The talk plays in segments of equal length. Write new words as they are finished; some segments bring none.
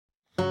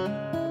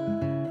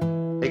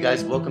Hey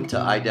guys, welcome to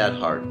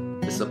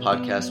iDadHard. This is a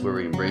podcast where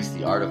we embrace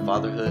the art of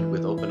fatherhood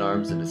with open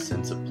arms and a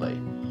sense of play.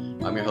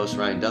 I'm your host,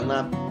 Ryan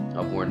Dunlap.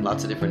 I've worn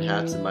lots of different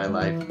hats in my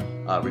life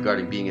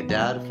regarding being a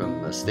dad,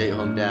 from a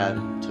stay-at-home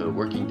dad to a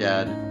working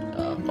dad,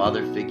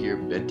 father figure,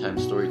 bedtime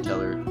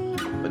storyteller.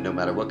 But no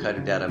matter what kind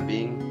of dad I'm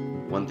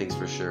being, one thing's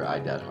for sure,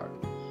 iDadHard.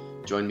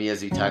 Join me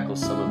as we tackle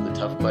some of the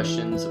tough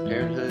questions of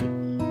parenthood.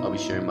 I'll be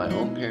sharing my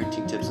own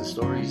parenting tips and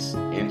stories,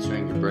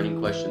 answering your burning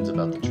questions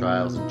about the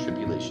trials and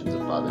tribulations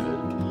of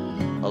fatherhood.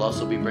 I'll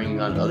also be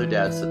bringing on other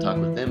dads to talk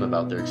with them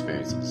about their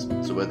experiences.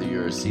 So whether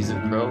you're a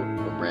seasoned pro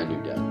or brand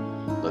new dad,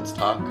 let's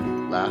talk,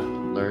 laugh,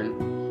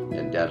 learn,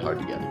 and dad hard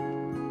together.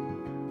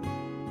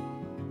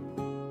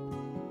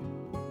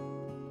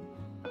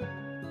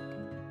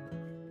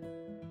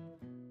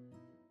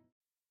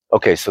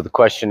 Okay, so the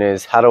question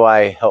is, how do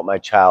I help my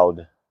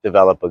child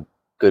develop a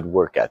good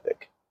work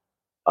ethic?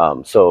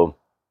 So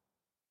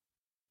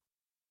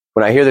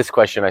when I hear this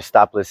question, I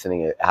stop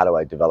listening at how do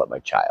I develop my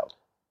child?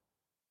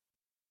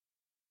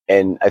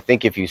 And I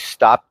think if you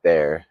stop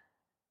there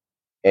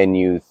and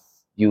you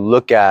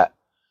look at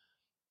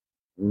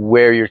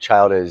where your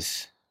child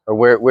is, or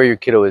where your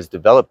kiddo is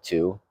developed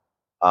to,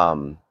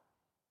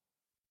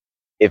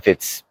 if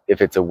it's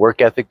a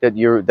work ethic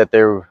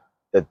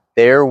that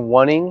they're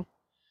wanting,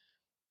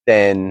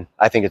 then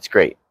I think it's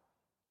great.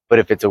 But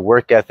if it's a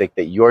work ethic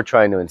that you're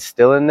trying to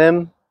instill in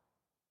them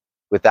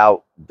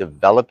without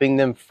developing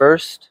them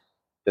first,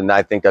 then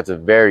I think that's a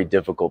very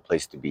difficult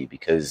place to be,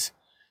 because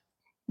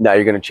now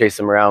you're going to chase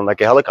them around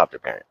like a helicopter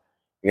parent.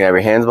 You're going to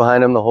have your hands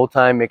behind them the whole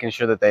time, making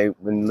sure that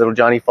when little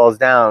Johnny falls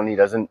down, he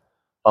doesn't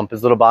bump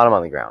his little bottom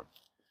on the ground.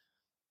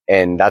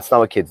 And that's not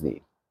what kids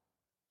need.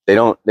 They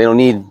don't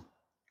need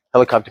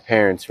helicopter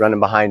parents running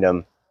behind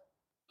them,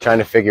 trying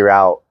to figure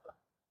out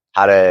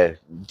how to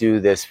do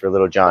this for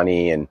little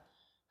Johnny and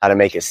how to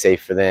make it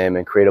safe for them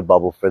and create a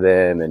bubble for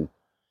them and,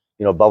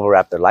 bubble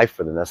wrap their life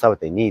for them. That's not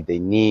what they need. They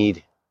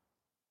need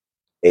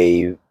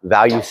a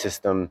value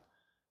system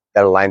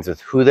that aligns with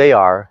who they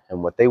are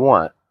and what they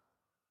want.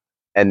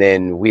 And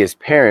then we as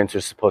parents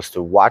are supposed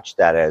to watch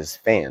that as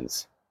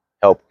fans,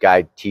 help,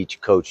 guide, teach,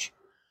 coach,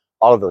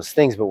 all of those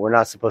things, but we're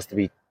not supposed to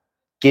be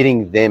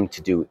getting them to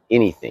do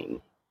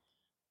anything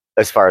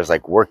as far as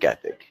like work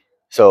ethic.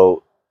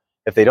 So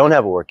if they don't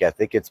have a work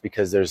ethic, it's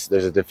because there's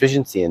a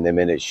deficiency in them,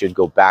 and it should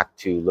go back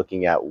to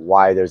looking at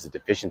why there's a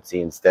deficiency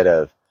instead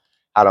of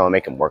how do I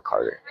make them work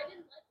harder.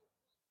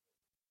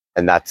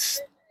 And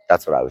that's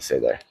what I would say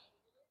there.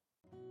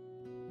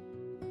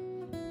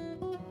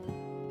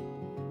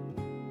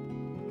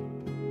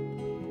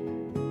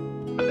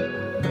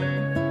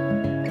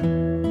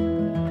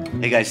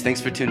 Hey guys, thanks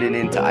for tuning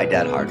in to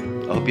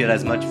iDadHard. I hope you had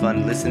as much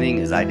fun listening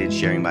as I did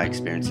sharing my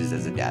experiences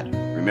as a dad.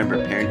 Remember,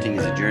 parenting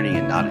is a journey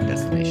and not a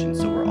destination,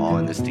 so we're all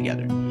in this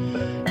together.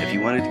 If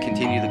you wanted to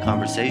continue the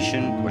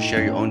conversation or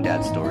share your own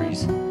dad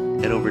stories,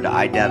 head over to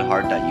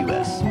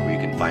iDadHard.us, where you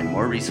can find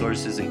more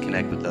resources and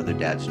connect with other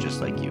dads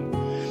just like you.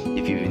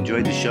 If you've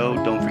enjoyed the show,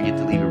 don't forget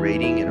to leave a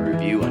rating and a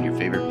review on your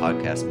favorite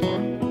podcast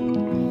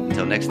forum.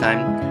 Until next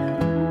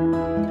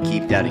time,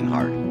 keep dadding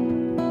hard.